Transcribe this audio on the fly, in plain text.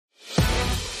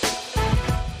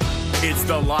It's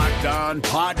the Locked On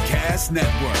Podcast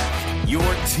Network, your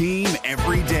team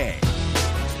every day.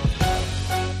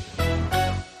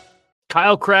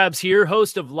 Kyle Krabs here,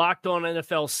 host of Locked On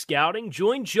NFL Scouting.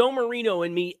 Join Joe Marino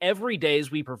and me every day as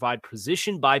we provide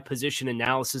position-by-position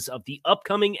analysis of the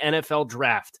upcoming NFL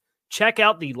Draft. Check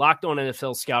out the Locked On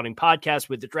NFL Scouting podcast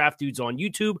with the Draft Dudes on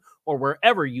YouTube or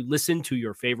wherever you listen to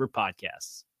your favorite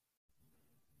podcasts.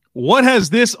 What has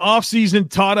this offseason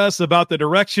taught us about the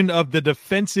direction of the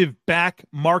defensive back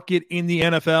market in the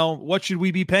NFL? What should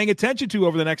we be paying attention to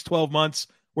over the next 12 months?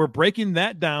 We're breaking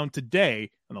that down today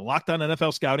on the Locked On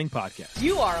NFL Scouting podcast.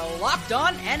 You are Locked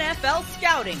On NFL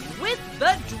Scouting with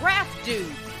the Draft Dudes,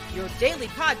 your daily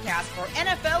podcast for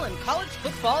NFL and college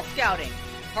football scouting.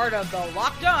 Part of the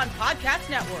Locked On Podcast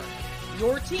Network,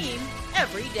 your team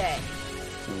every day.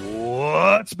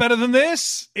 What's better than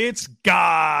this? It's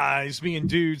guys being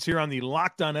dudes here on the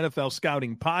Locked On NFL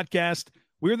Scouting podcast.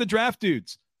 We're the Draft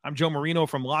Dudes. I'm Joe Marino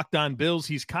from Locked On Bills.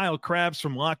 He's Kyle Krabs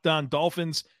from Locked On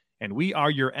Dolphins. And we are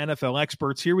your NFL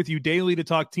experts here with you daily to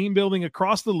talk team building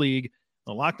across the league.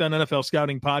 The Locked On NFL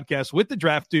Scouting podcast with the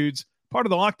Draft Dudes, part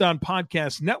of the Locked On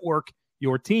Podcast Network,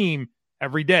 your team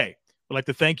every day. We'd like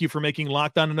to thank you for making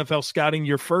Locked On NFL Scouting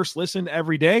your first listen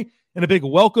every day. And a big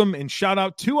welcome and shout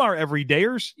out to our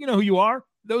everydayers. You know who you are.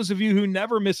 Those of you who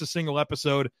never miss a single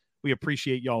episode, we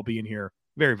appreciate y'all being here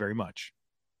very, very much.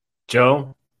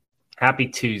 Joe, happy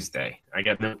Tuesday. I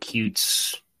got no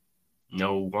cutes.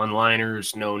 No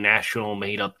one-liners, no national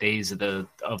made-up days of the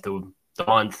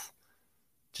month.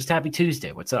 Just happy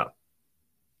Tuesday. What's up?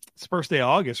 It's the first day of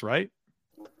August, right?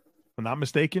 If I'm not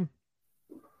mistaken.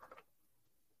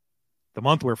 The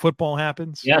month where football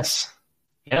happens. Yes,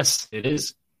 it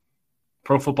is.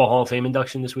 Pro Football Hall of Fame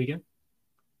induction this weekend.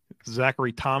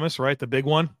 Zachary Thomas, right? The big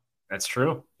one. That's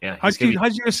true. Yeah. How'd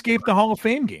you escape the Hall of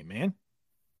Fame game, man?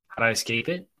 How'd I escape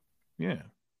it? Yeah.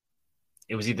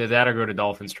 It was either that or go to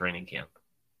Dolphins training camp.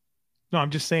 No, I'm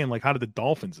just saying, like, how did the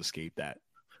Dolphins escape that?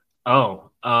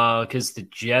 Oh, because the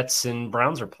Jets and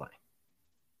Browns are playing.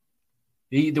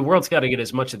 The world's got to get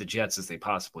as much of the Jets as they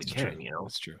possibly can, true. you know?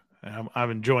 That's true.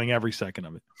 I'm enjoying every second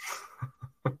of it.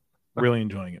 Really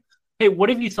enjoying it. Hey, what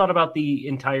have you thought about the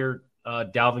entire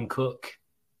Dalvin Cook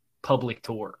public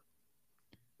tour?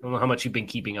 I don't know how much you've been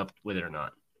keeping up with it or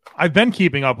not. I've been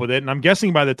keeping up with it, and I'm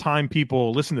guessing by the time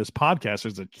people listen to this podcast,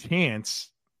 there's a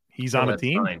chance he's on a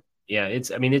team. Fine. Yeah,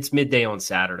 it's midday on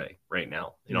Saturday right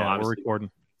now. You know, we're recording.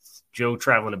 Joe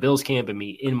traveling to Bills camp and me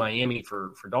in Miami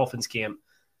for Dolphins camp.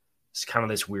 It's kind of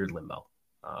this weird limbo.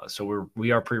 So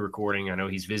we are pre-recording. I know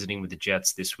he's visiting with the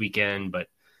Jets this weekend, but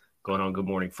going on Good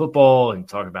Morning Football and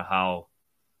talking about how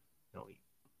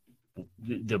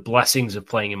the blessings of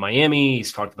playing in Miami.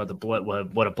 He's talked about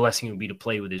what a blessing it would be to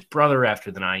play with his brother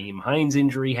after the Nyheim Hines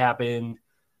injury happened.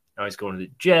 Now he's going to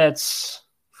the Jets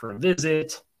for a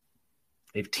visit.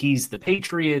 They've teased the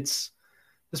Patriots.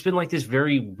 It's been like this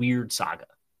very weird saga,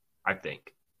 I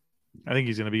think. I think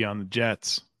he's going to be on the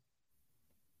Jets.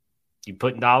 You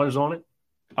putting dollars on it?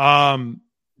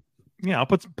 Yeah, I'll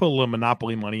put a little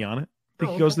Monopoly money on it. I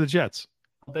think he goes to the Jets.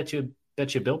 I'll bet you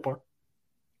Built Bar.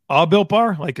 A Built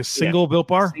Bar? Like a single Built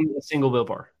Bar? A single Built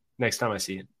Bar. Next time I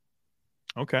see it.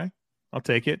 Okay. I'll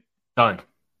take it. Done.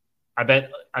 I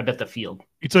bet the field.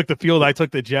 You took the field. I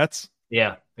took the Jets.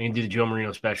 Yeah. I can do the Joe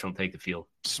Marino special and take the field.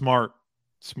 Smart.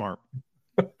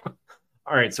 All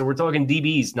right. So we're talking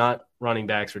DBs, not running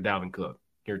backs or Dalvin Cook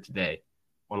here today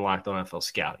on Locked On NFL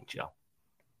Scouting, Joe.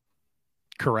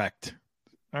 Correct.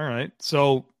 All right.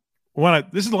 So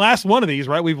this is the last one of these,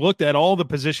 right? We've looked at all the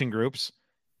position groups.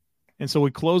 And so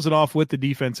we close it off with the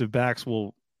defensive backs.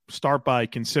 We'll start by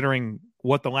considering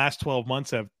what the last 12 months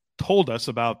have told us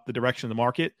about the direction of the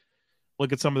market.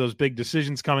 Look at some of those big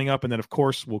decisions coming up. And then, of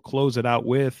course, we'll close it out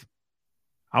with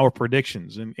our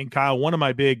predictions. And Kyle, one of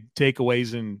my big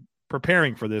takeaways in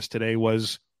preparing for this today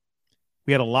was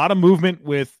we had a lot of movement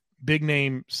with big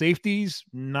name safeties,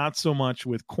 not so much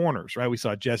with corners, right? We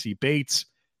saw Jesse Bates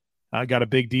got a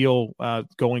big deal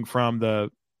going from the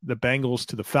Bengals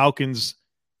to the Falcons.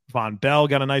 Von Bell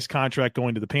got a nice contract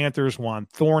going to the Panthers. Juan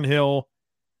Thornhill,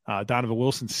 Donovan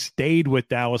Wilson stayed with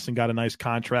Dallas and got a nice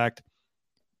contract.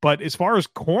 But as far as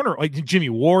corner, like Jimmy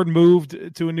Ward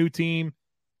moved to a new team.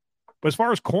 But as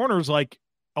far as corners, like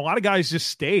a lot of guys just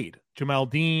stayed. Jamel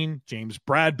Dean, James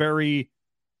Bradbury.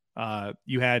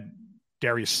 You had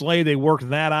Darius Slay. They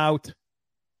worked that out.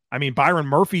 I mean, Byron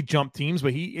Murphy jumped teams,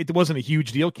 but it wasn't a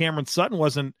huge deal. Cameron Sutton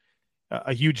wasn't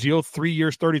a huge deal. 3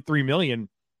 years, $33 million.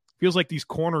 Feels like these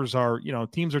corners are,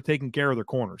 teams are taking care of their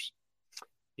corners.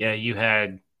 Yeah, you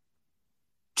had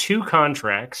 2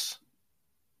 contracts,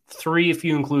 3 if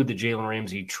you include the Jalen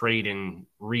Ramsey trade and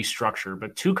restructure,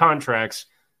 but 2 contracts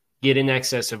get in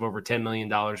excess of over $10 million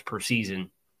per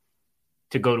season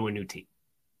to go to a new team.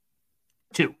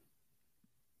 Two,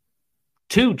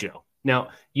 Joe. Now,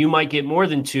 you might get more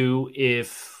than two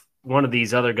if one of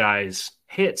these other guys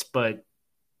hits, but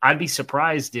I'd be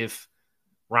surprised if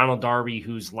Ronald Darby,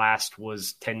 whose last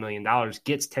was $10 million,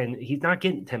 gets 10. He's not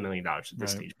getting $10 million at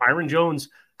this stage. Byron Jones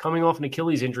coming off an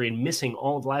Achilles injury and missing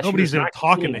all of last year. Nobody's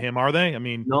talking to him, are they? I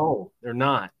mean, no, they're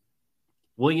not.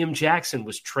 William Jackson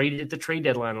was traded at the trade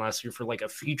deadline last year for like a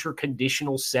future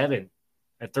conditional 7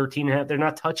 at 13.5. They're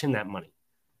not touching that money.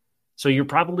 So you're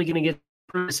probably going to get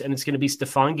Chris, and it's going to be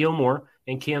Stephon Gilmore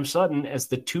and Cam Sutton as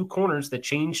the two corners that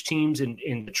change teams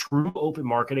in the true open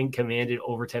market and commanded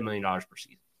over $10 million per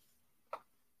season.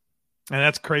 And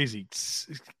that's crazy.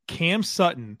 Cam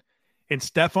Sutton and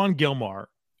Stephon Gilmore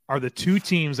are the two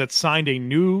teams that signed a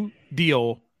new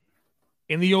deal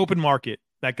in the open market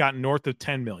that got north of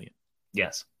 $10 million.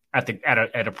 Yes, at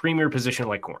a premier position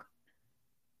like corner.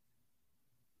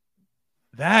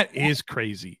 That is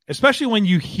crazy, especially when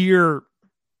you hear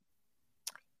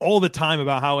all the time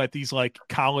about how at these like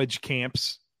college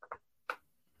camps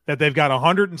that they've got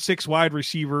 106 wide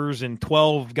receivers and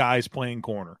 12 guys playing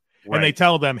corner. Right. And they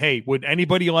tell them, hey, would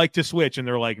anybody like to switch? And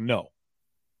they're like, no.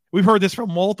 We've heard this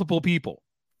from multiple people.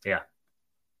 Yeah.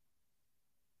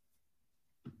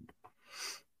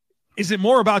 Is it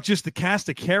more about just the cast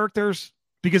of characters?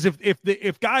 Because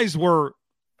if guys were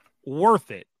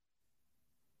worth it,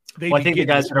 I think the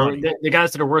guys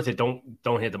that are worth it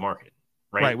don't hit the market.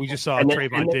 Right. We just saw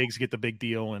Trayvon Diggs get the big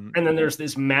deal. And then there's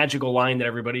this magical line that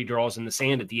everybody draws in the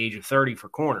sand at the age of 30 for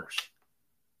corners,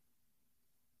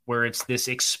 where it's this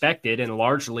expected and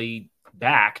largely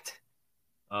backed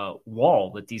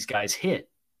wall that these guys hit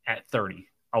at 30.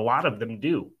 A lot of them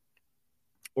do.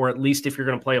 Or at least if you're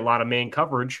going to play a lot of man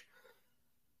coverage,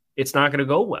 it's not going to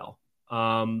go well.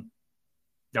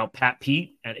 Now, Pat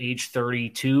Pete at age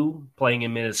 32, playing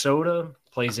in Minnesota,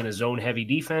 plays in a zone-heavy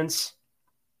defense.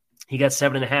 He got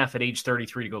 7.5 at age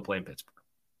 33 to go play in Pittsburgh.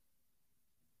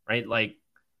 Right?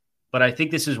 But I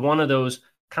think this is one of those,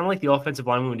 kind of like the offensive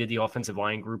line when we did the offensive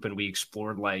line group and we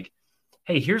explored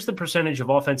hey, here's the percentage of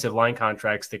offensive line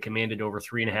contracts that commanded over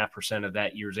 3.5% of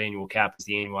that year's annual cap as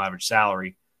the annual average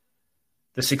salary.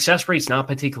 The success rate's not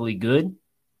particularly good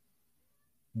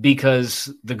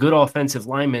because the good offensive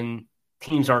linemen,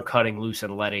 teams aren't cutting loose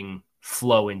and letting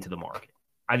flow into the market.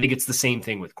 I think it's the same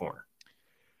thing with corner.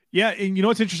 Yeah, and you know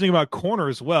what's interesting about corner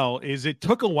as well is it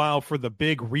took a while for the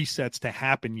big resets to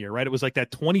happen here, right? It was like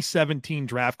that 2017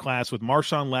 draft class with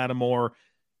Marshawn Lattimore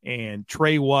and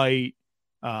Trey White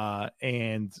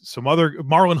and some other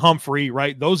Marlon Humphrey,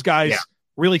 right? Those guys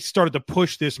really started to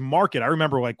push this market. I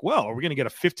remember are we going to get a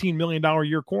 $15 million a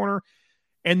year corner?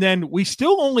 And then we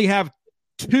still only have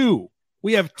two.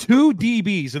 We have two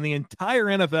DBs in the entire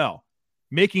NFL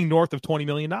making north of $20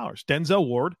 million. Denzel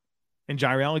Ward and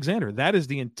Jair Alexander. That is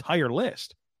the entire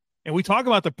list. And we talk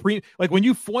about when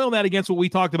you foil that against what we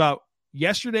talked about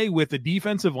yesterday with the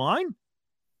defensive line,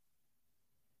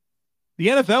 the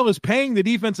NFL is paying the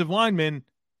defensive linemen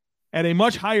at a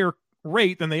much higher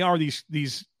rate than they are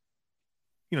these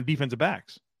defensive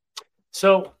backs.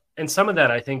 So, and some of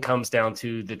that I think comes down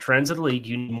to the trends of the league.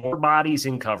 You need more bodies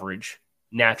in coverage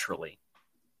naturally.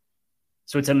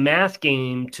 So it's a math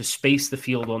game to space the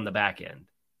field on the back end.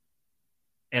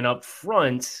 And up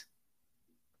front,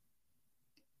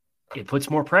 it puts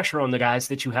more pressure on the guys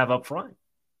that you have up front.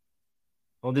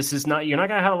 Well, you're not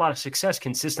going to have a lot of success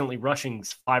consistently rushing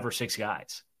 5 or 6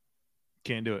 guys.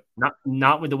 Can't do it.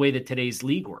 Not with the way that today's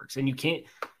league works. And you can't,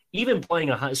 even playing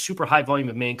a super high volume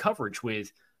of man coverage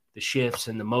with the shifts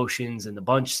and the motions and the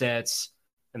bunch sets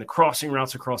and the crossing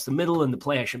routes across the middle and the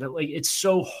play action, but it's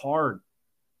so hard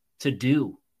to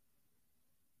do.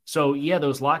 So yeah,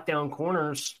 those lockdown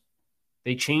corners,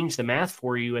 they change the math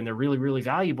for you and they're really, really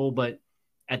valuable. But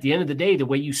at the end of the day, the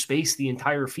way you space the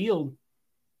entire field,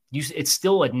 it's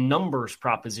still a numbers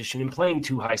proposition in playing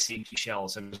 2 high safety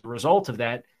shells. And as a result of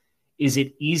that, is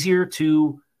it easier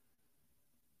to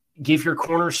give your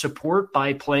corner support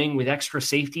by playing with extra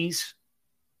safeties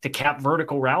to cap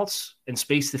vertical routes and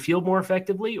space the field more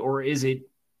effectively? Or is it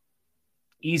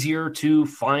easier to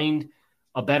find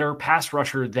a better pass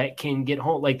rusher that can get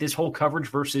home? Like this whole coverage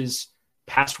versus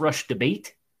pass rush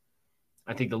debate,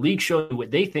 I think the league showed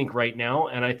what they think right now.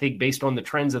 And I think based on the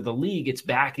trends of the league, it's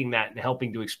backing that and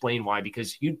helping to explain why,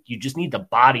 because you just need the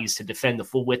bodies to defend the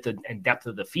full width and depth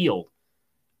of the field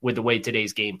with the way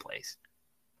today's game plays.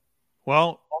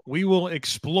 Well, we will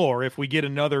explore if we get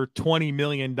another $20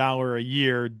 million a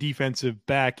year defensive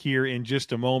back here in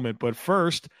just a moment. But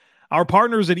first, our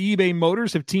partners at eBay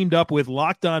Motors have teamed up with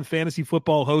Locked On Fantasy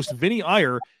Football host Vinny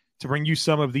Iyer to bring you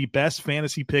some of the best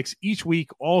fantasy picks each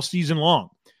week all season long.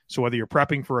 So whether you're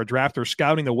prepping for a draft or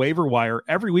scouting the waiver wire,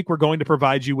 every week we're going to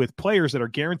provide you with players that are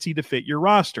guaranteed to fit your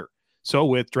roster. So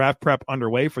with draft prep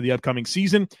underway for the upcoming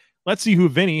season, let's see who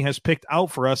Vinny has picked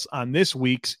out for us on this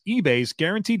week's eBay's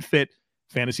Guaranteed Fit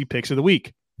Fantasy Picks of the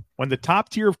Week. When the top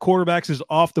tier of quarterbacks is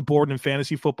off the board in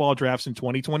fantasy football drafts in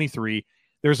 2023,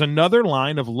 there's another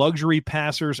line of luxury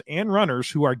passers and runners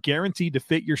who are guaranteed to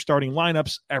fit your starting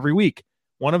lineups every week.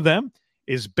 One of them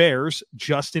is Bears'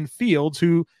 Justin Fields,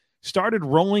 who started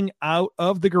rolling out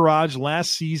of the garage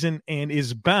last season and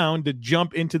is bound to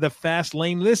jump into the fast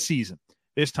lane this season.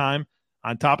 This time,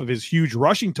 on top of his huge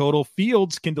rushing total,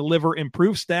 Fields can deliver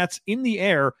improved stats in the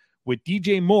air with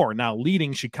DJ Moore now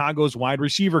leading Chicago's wide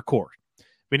receiver corps.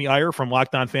 Vinny Iyer from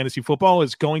Locked On Fantasy Football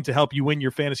is going to help you win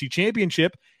your fantasy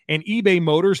championship, and eBay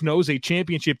Motors knows a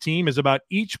championship team is about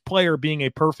each player being a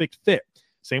perfect fit.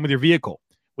 Same with your vehicle.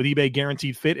 With eBay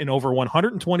Guaranteed Fit and over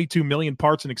 122 million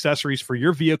parts and accessories for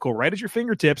your vehicle right at your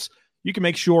fingertips, you can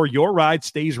make sure your ride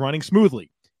stays running smoothly.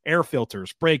 Air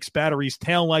filters, brakes, batteries,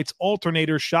 taillights,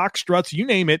 alternators, shock struts, you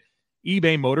name it,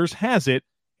 eBay Motors has it,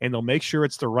 and they'll make sure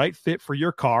it's the right fit for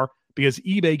your car because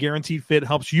eBay Guaranteed Fit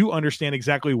helps you understand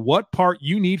exactly what part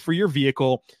you need for your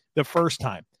vehicle the first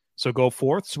time. So go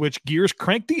forth, switch gears,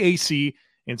 crank the AC,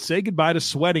 and say goodbye to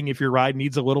sweating if your ride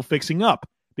needs a little fixing up,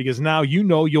 because now you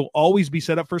know you'll always be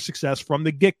set up for success from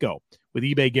the get-go. With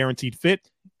eBay Guaranteed Fit,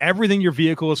 everything your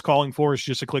vehicle is calling for is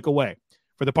just a click away.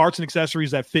 For the parts and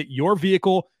accessories that fit your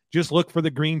vehicle, just look for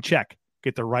the green check.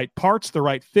 Get the right parts, the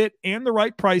right fit, and the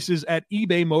right prices at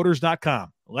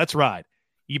ebaymotors.com. Let's ride.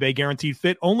 eBay Guaranteed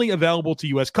Fit, only available to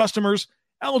U.S. customers.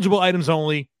 Eligible items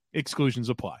only. Exclusions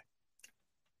apply.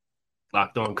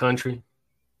 Locked On Country.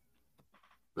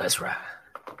 Let's ride.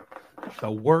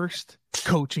 The worst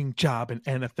coaching job in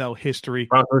NFL history.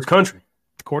 Broncos Country.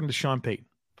 According to Sean Payton.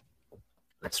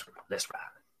 Let's ride.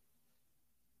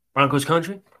 Broncos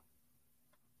Country.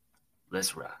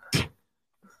 Let's ride.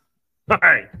 All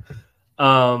right.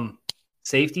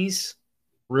 Safeties,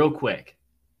 real quick.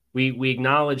 We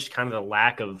acknowledged kind of the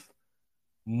lack of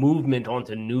movement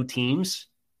onto new teams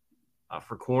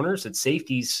for corners. At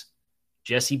safeties,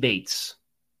 Jesse Bates,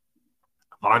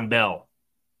 Von Bell,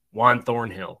 Juan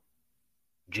Thornhill,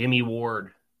 Jimmy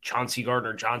Ward, Chauncey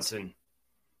Gardner-Johnson,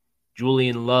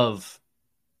 Julian Love,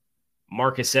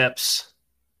 Marcus Epps,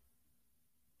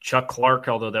 Chuck Clark,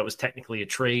 although that was technically a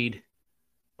trade.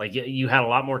 Like, you had a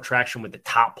lot more traction with the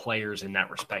top players in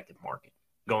that respective market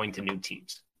going to new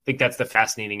teams. I think that's the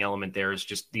fascinating element there, is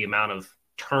just the amount of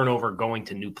turnover going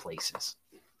to new places.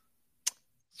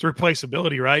 It's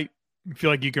replaceability, right? You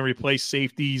feel like you can replace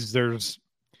safeties. There's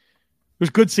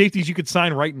good safeties you could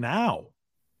sign right now.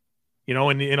 You know,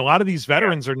 and a lot of these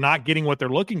veterans are not getting what they're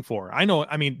looking for. I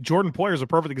mean, Jordan Poyer is a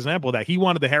perfect example of that. He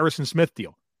wanted the Harrison Smith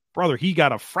deal. Brother, he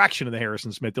got a fraction of the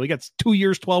Harrison Smith deal. He got 2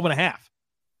 years, 12 and a half.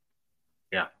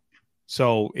 Yeah.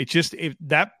 So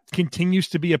that continues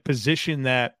to be a position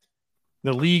that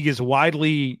the league is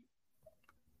widely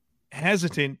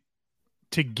hesitant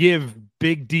to give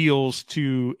big deals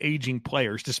to aging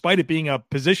players, despite it being a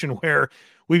position where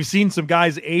we've seen some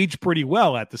guys age pretty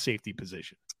well at the safety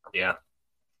position. Yeah.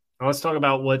 Well, let's talk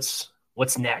about what's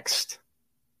next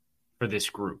for this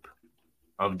group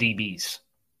of DBs.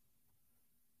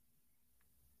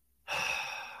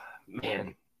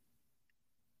 Man.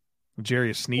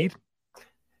 Jarius Sneed?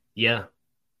 Yeah.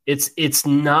 It's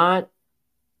not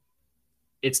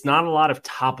a lot of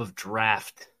top of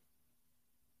draft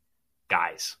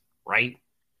guys, right?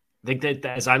 I think that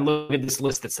as I look at this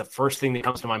list, that's the first thing that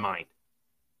comes to my mind.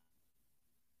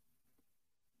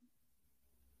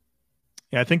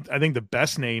 Yeah, I think the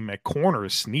best name at corner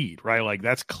is Sneed, right? Like,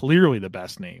 that's clearly the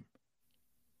best name.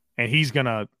 And he's going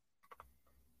to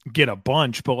get a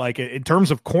bunch, but like in terms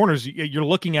of corners, you're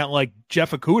looking at like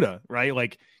Jeff Okudah, right?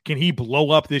 Like, can he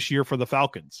blow up this year for the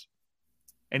Falcons?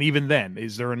 And even then,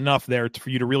 is there enough there for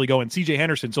you to really go? And CJ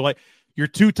Henderson, so like your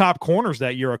two top corners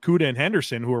that year, Okudah and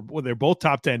Henderson, they're both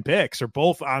top 10 picks, are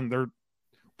both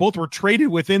were traded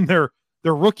within their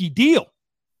rookie deal,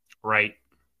 right?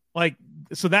 Like,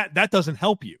 so that doesn't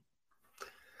help you.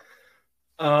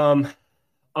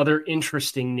 Other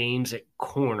interesting names at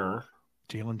corner.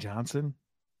 Jalen Johnson.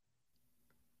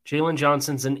 Jalen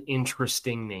Johnson's an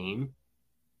interesting name.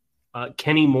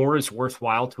 Kenny Moore is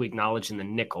worthwhile to acknowledge in the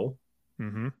nickel.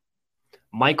 Mm-hmm.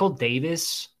 Michael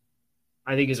Davis,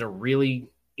 I think, is a really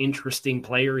interesting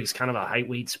player. He's kind of a height,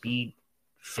 weight, speed,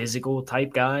 physical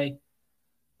type guy.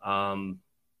 The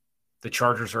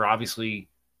Chargers are obviously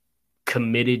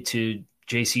committed to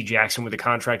J.C. Jackson with a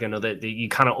contract. I know that you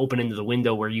kind of open into the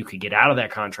window where you could get out of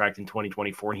that contract in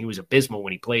 2024, and he was abysmal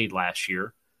when he played last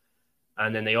year.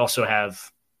 And then they also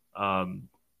have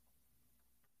Asante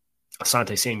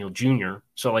Samuel Jr.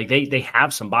 So like they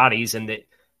have some bodies, and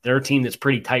they're a team that's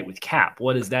pretty tight with cap.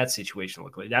 What does that situation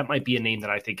look like? That might be a name that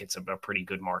I think it's a pretty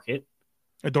good market.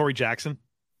 Adoree Jackson.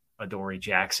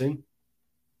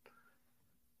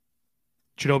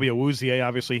 Chidobe Awuzie,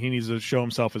 obviously he needs to show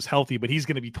himself as healthy, but he's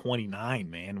going to be 29,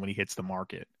 man, when he hits the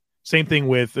market. Same thing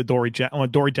with Adoree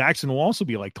Jackson will also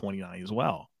be like 29 as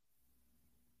well.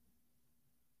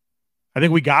 I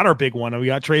think we got our big one. We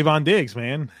got Trayvon Diggs,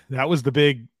 man. That was the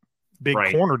big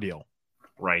right. corner deal.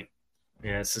 Right.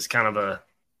 Yeah, it's just kind of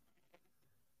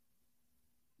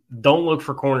don't look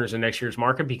for corners in next year's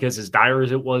market, because as dire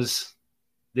as it was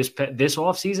this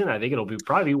offseason, I think it'll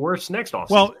probably be worse next offseason.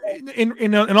 Well,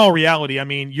 in all reality, I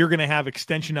mean, you're going to have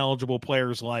extension eligible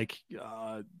players like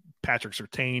Patrick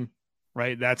Surtain,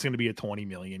 right? That's going to be a $20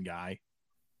 million guy.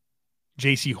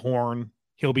 J.C. Horn,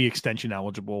 he'll be extension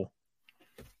eligible.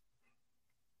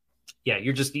 Yeah,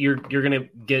 you're going to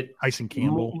get Tyson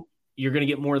Campbell. You're going to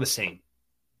get more of the same.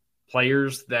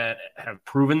 Players that have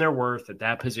proven their worth at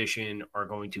that position are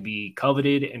going to be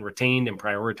coveted and retained and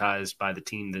prioritized by the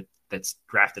team that's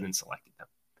drafted and selected them.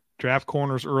 Draft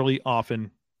corners early, often,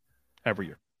 every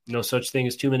year. No such thing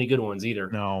as too many good ones either.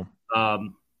 No.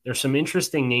 There's some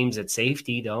interesting names at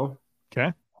safety, though. Okay.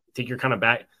 I think you're kind of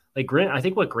back. Like Grant, I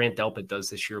think what Grant Delpit does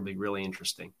this year will be really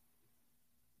interesting.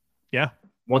 Yeah.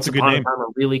 Once upon a time, a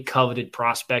really coveted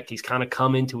prospect. He's kind of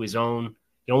come into his own.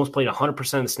 He almost played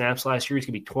 100% of the snaps last year. He's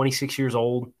going to be 26 years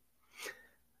old.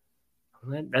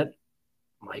 That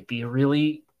might be a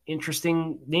really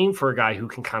interesting name for a guy who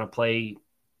can kind of play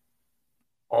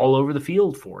all over the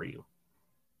field for you.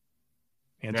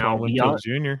 Antoine Winfield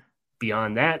Jr.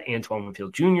 Beyond that, Antoine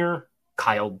Winfield Jr.,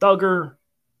 Kyle Duggar.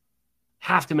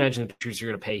 Have to imagine the Patriots are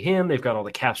going to pay him. They've got all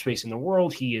the cap space in the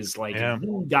world. He is like a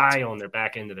new guy on their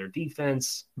back end of their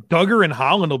defense. Duggar and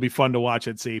Holland will be fun to watch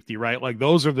at safety, right? Like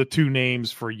those are the two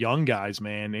names for young guys,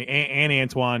 man. And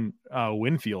Antoine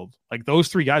Winfield. Like those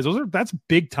three guys, that's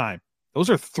big time. Those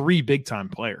are three big time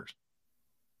players.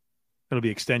 It'll be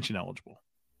extension eligible.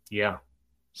 Yeah.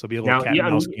 So be a little cat and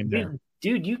mouse game there.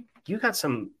 Dude, you got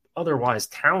some otherwise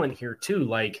talent here too.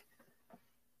 Like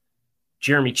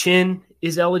Jeremy Chin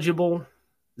is eligible.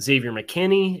 Xavier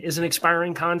McKinney is an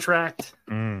expiring contract.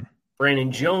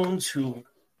 Brandon Jones, who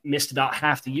missed about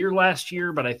half the year last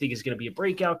year, but I think is going to be a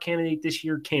breakout candidate this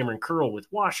year. Cameron Curl with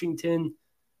Washington.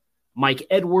 Mike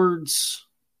Edwards.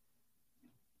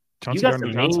 You got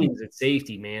some names at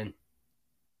safety, man.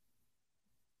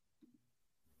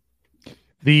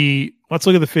 Let's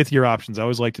look at the fifth-year options. I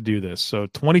always like to do this. So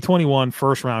 2021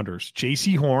 first-rounders.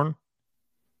 J.C. Horn,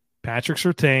 Patrick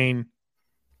Surtain,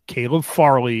 Caleb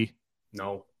Farley.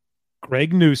 No.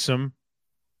 Greg Newsome,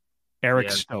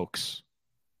 Eric Stokes.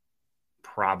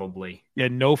 Probably. Yeah,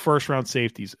 no first-round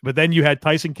safeties. But then you had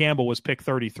Tyson Campbell was pick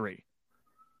 33.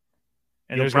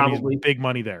 And there's probably big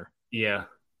money there. Yeah.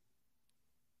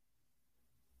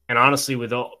 And honestly,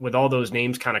 with all those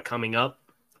names kind of coming up,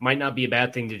 might not be a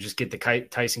bad thing to just get the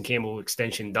Tyson Campbell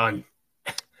extension done.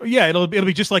 Yeah, it'll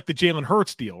be just like the Jalen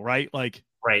Hurts deal, right? Like,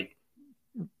 right.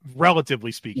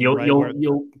 Relatively speaking,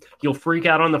 you'll freak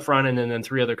out on the front end, and then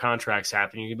three other contracts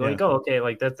happen. You'll be like, oh, okay,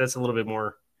 like that's a little bit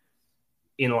more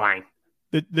in line.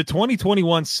 The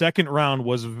 2021 second round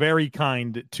was very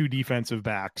kind to defensive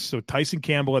backs. So Tyson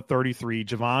Campbell at 33,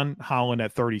 Jevon Holland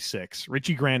at 36,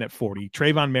 Richie Grant at 40,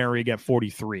 Trayvon Merrick at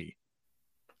 43,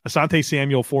 Asante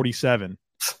Samuel 47.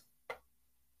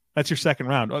 That's your second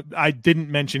round. I didn't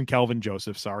mention Kelvin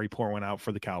Joseph. Sorry, pour one out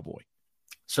for the Cowboy.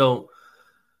 So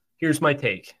here's my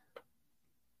take.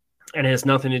 And it has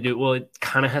nothing to do, well, it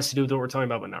kind of has to do with what we're talking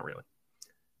about, but not really.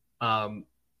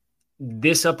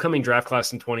 This upcoming draft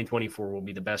class in 2024 will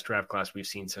be the best draft class we've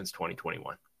seen since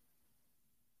 2021.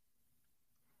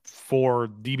 For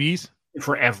DBs?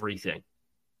 For everything.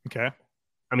 Okay.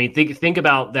 I mean, think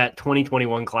about that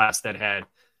 2021 class that had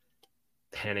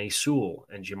Penei Sewell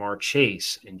and Jamar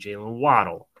Chase and Jalen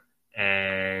Waddle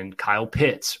and Kyle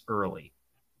Pitts early.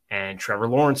 And Trevor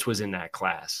Lawrence was in that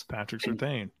class. Patrick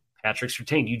Surtain.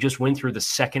 You just went through the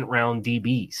second round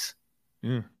DBs.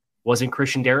 Wasn't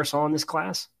Christian Darrisaw in this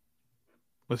class?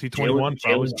 Was he 21?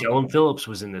 Jalen Phillips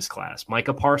was in this class.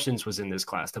 Micah Parsons was in this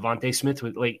class. Devontae Smith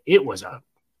was it was a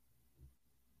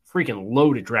freaking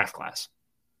loaded draft class.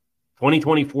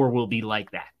 2024 will be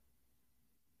like that.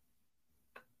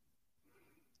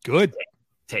 Good.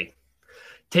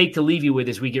 Take to leave you with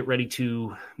as we get ready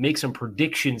to make some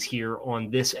predictions here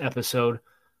on this episode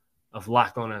of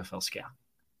Locked On NFL Scout.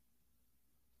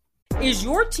 Is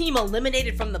your team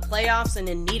eliminated from the playoffs and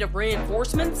in need of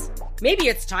reinforcements? Maybe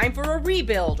it's time for a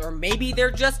rebuild, or maybe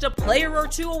they're just a player or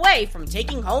two away from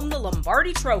taking home the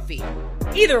Lombardi Trophy.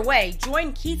 Either way,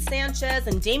 join Keith Sanchez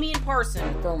and Damian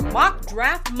Parson for Mock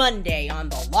Draft Monday on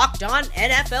the Locked On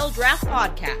NFL Draft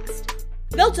Podcast.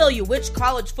 They'll tell you which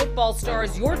college football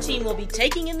stars your team will be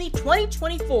taking in the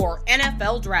 2024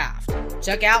 NFL Draft.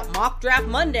 Check out Mock Draft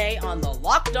Monday on the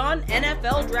Locked On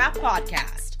NFL Draft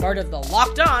Podcast, part of the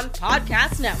Locked On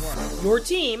Podcast Network. Your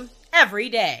team every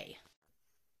day.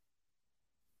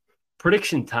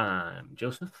 Prediction time,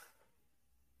 Joseph.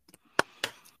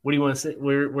 What do you want to say?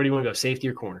 Where do you want to go? Safety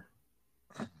or corner?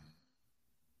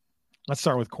 Let's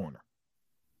start with corner.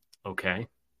 Okay.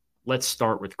 Let's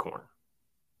start with corner.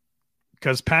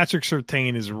 Because Patrick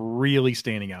Surtain is really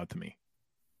standing out to me.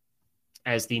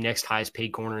 As the next highest paid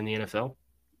corner in the NFL?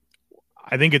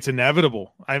 I think it's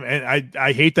inevitable.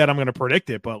 I hate that I'm going to predict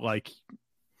it, but like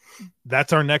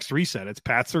that's our next reset. It's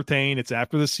Pat Surtain. It's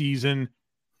after the season.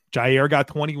 Jair got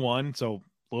 21, so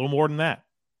a little more than that.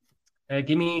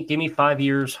 Give me 5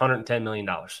 years, $110 million.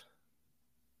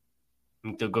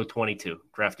 They'll go 22.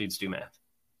 Draft dudes do math.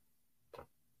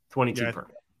 22 per.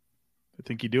 I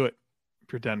think you do it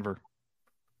if you're Denver.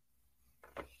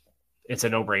 It's a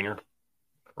no-brainer,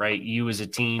 right? You as a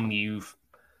team, you've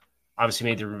obviously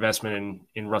made the investment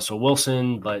in Russell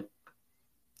Wilson, but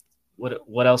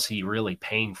what else are you really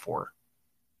paying for?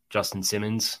 Justin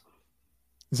Simmons?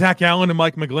 Zach Allen and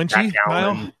Mike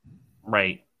McGlinchey?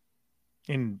 Right.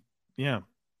 And, yeah.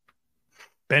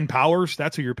 Ben Powers,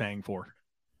 that's who you're paying for.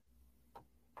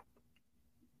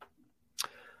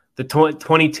 The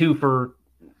 22 for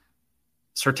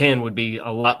Surtain would be a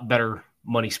lot better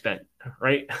money spent,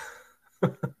 right?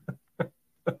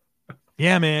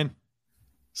 Yeah, man.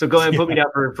 So go ahead and put me down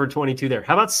for 22 there.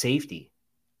 How about safety?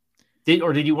 Did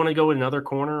you want to go with another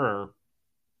corner? Or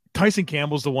Tyson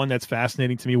Campbell's the one that's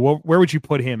fascinating to me. Where would you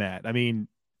put him at? I mean,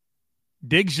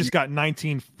 Diggs just got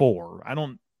 19.4. I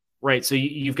don't. Right. So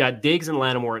you've got Diggs and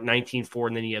Lattimore at 19.4,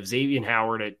 and then you have Xavier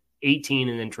Howard at 18,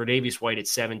 and then Tre'Davious White at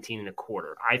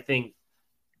 17.25. I think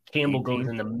Campbell 18. goes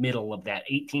in the middle of that,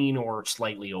 18 or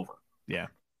slightly over. Yeah.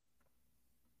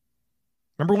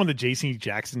 Remember when the J.C.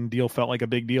 Jackson deal felt like a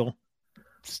big deal?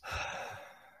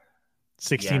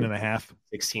 16 and a half.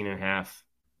 16 and a half.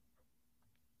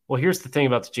 Well, here's the thing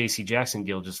about the J.C. Jackson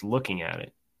deal, just looking at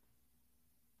it.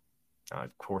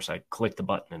 Of course, I clicked the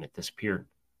button and it disappeared.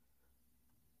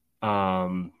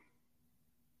 The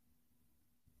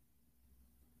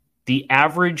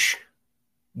average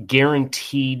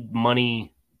guaranteed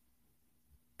money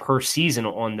per season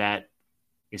on that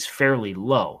is fairly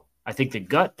low. I think the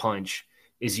gut punch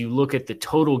is you look at the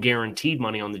total guaranteed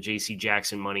money on the J.C.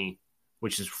 Jackson money,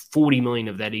 which is $40 million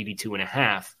of that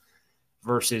 82.5,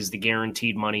 versus the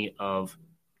guaranteed money of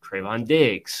Trayvon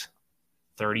Diggs,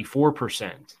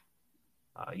 34%.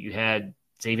 You had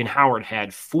Xavier Howard had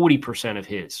 40% of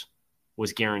his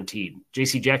was guaranteed.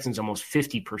 J.C. Jackson's almost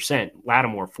 50%.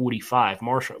 Lattimore 45%.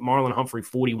 Marlon Humphrey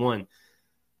 41%.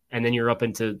 And then you're up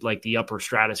into like the upper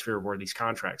stratosphere where these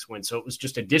contracts went. So it was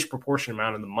just a disproportionate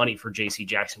amount of the money for J.C.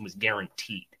 Jackson was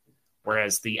guaranteed,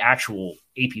 whereas the actual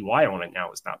APY on it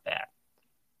now is not bad.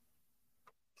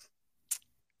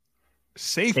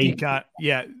 Safety got,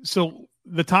 yeah. So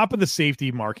the top of the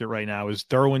safety market right now is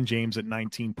Derwin James at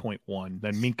 19.1,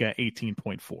 then Minka at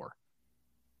 18.4.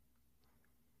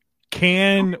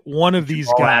 Can one of these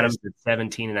guys Adams at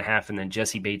 17.5, and then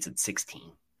Jesse Bates at 16.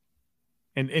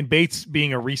 And Bates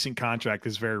being a recent contract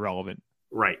is very relevant.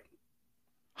 Right.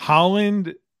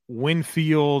 Holland,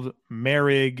 Winfield,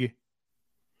 Merrig.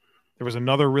 There was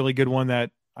another really good one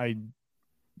that I'm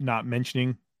not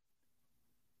mentioning.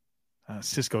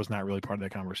 Cisco's not really part of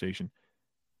that conversation.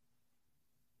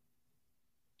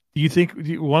 Do you think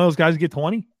one of those guys get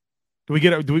 20?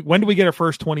 When do we get our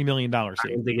first $20 million? I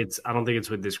don't think it's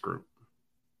with this group.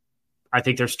 I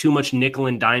think there's too much nickel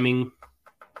and diming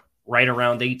right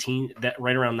around 19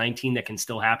 that can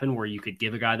still happen, where you could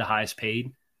give a guy the highest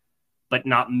paid but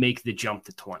not make the jump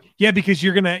to 20. Yeah, because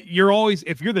you're always,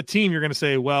 if you're the team, you're going to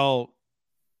say, well,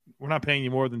 we're not paying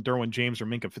you more than Derwin James or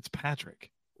Minka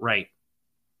Fitzpatrick. Right.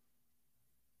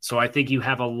 So I think you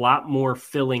have a lot more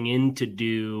filling in to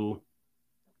do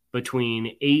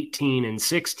between 18 and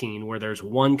 16, where there's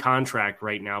one contract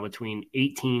right now between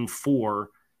 18.4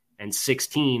 and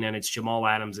 16, and it's Jamal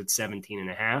Adams at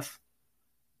 17.5.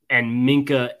 And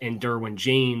Minka and Derwin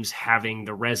James having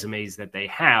the resumes that they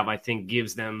have, I think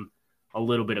gives them a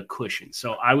little bit of cushion.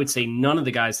 So I would say none of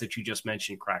the guys that you just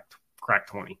mentioned crack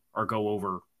 20 or go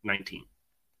over 19.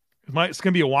 It's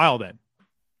going to be a while then.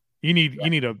 You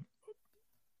need a,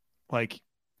 like,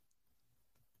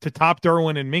 to top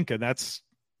Derwin and Minkah. That's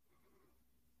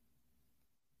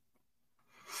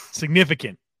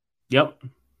significant. Yep.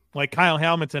 Like Kyle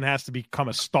Hamilton has to become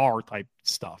a star type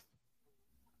stuff.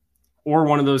 Or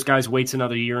one of those guys waits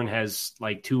another year and has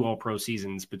like 2 all-pro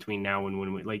seasons between now and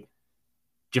when we like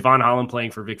Jevon Holland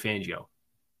playing for Vic Fangio.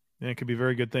 Yeah, it could be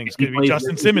very good things. It could be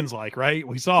Justin Simmons like, right?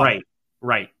 We saw it.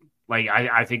 Right. Like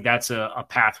I think that's a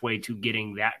pathway to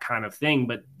getting that kind of thing,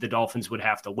 but the Dolphins would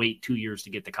have to wait 2 years to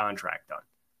get the contract done.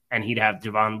 And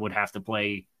Jevon would have to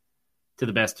play to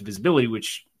the best of his ability,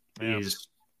 which is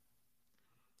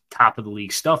top of the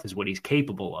league stuff, is what he's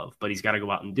capable of, but he's got to go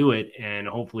out and do it. And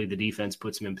hopefully the defense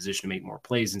puts him in position to make more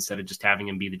plays instead of just having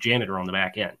him be the janitor on the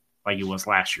back end like he was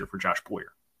last year for Josh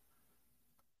Boyer.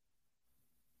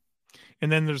 And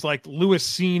then there's like Lewis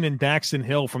Seen and Daxton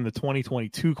Hill from the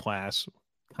 2022 class.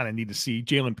 Kind of need to see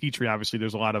Jalen Petrie. Obviously,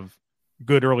 there's a lot of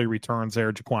good early returns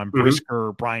there. Jaquan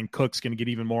Brisker, Brian Cook's going to get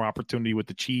even more opportunity with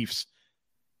the Chiefs.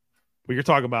 But you're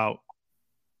talking about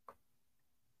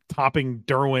topping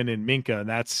Derwin and Minkah, and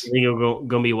that's going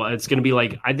to be what it's going to be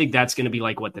like. I think that's going to be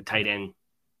like what the tight end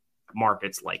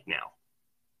market's like now.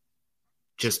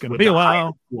 Just going to be a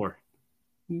while.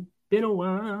 Been a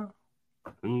while.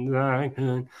 All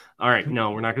right,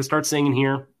 no, we're not going to start singing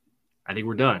here. I think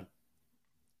we're done.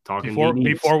 Talking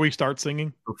before we start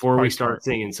singing? Before we start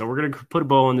singing. So we're going to put a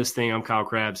bow on this thing. I'm Kyle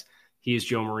Krabs. He is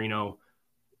Joe Marino.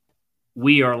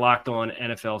 We are Locked On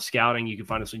NFL Scouting. You can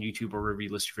find us on YouTube or wherever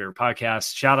you list your favorite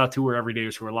podcasts. Shout out to our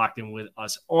everydayers who are locked in with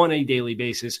us on a daily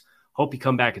basis. Hope you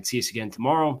come back and see us again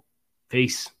tomorrow.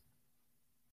 Peace.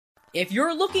 If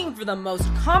you're looking for the most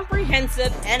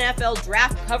comprehensive NFL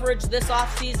draft coverage this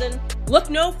offseason, look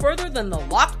no further than the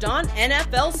Locked On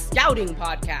NFL Scouting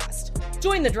Podcast.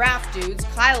 Join the draft dudes,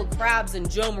 Kyle Krabs and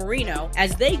Joe Marino,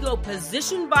 as they go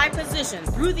position by position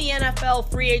through the NFL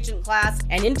free agent class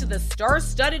and into the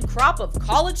star-studded crop of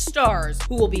college stars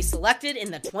who will be selected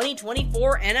in the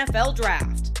 2024 NFL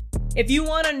Draft. If you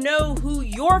want to know who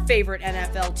your favorite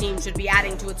NFL team should be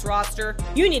adding to its roster,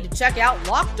 you need to check out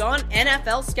Locked On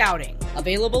NFL Scouting,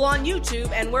 available on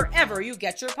YouTube and wherever you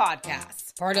get your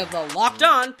podcasts. Part of the Locked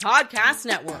On Podcast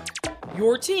Network,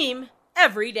 your team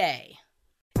every day.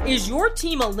 Is your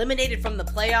team eliminated from the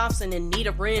playoffs and in need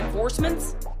of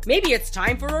reinforcements? Maybe it's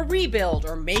time for a rebuild,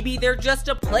 or maybe they're just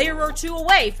a player or two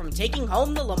away from taking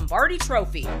home the Lombardi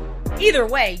Trophy. Either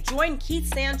way, join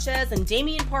Keith Sanchez and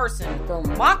Damian Parson for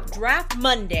Mock Draft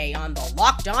Monday on the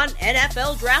Locked On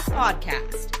NFL Draft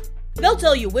Podcast. They'll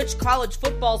tell you which college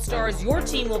football stars your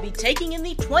team will be taking in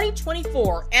the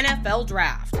 2024 NFL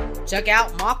Draft. Check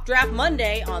out Mock Draft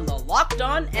Monday on the Locked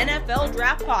On NFL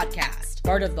Draft Podcast,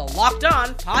 part of the Locked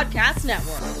On Podcast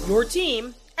Network, your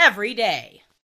team every day.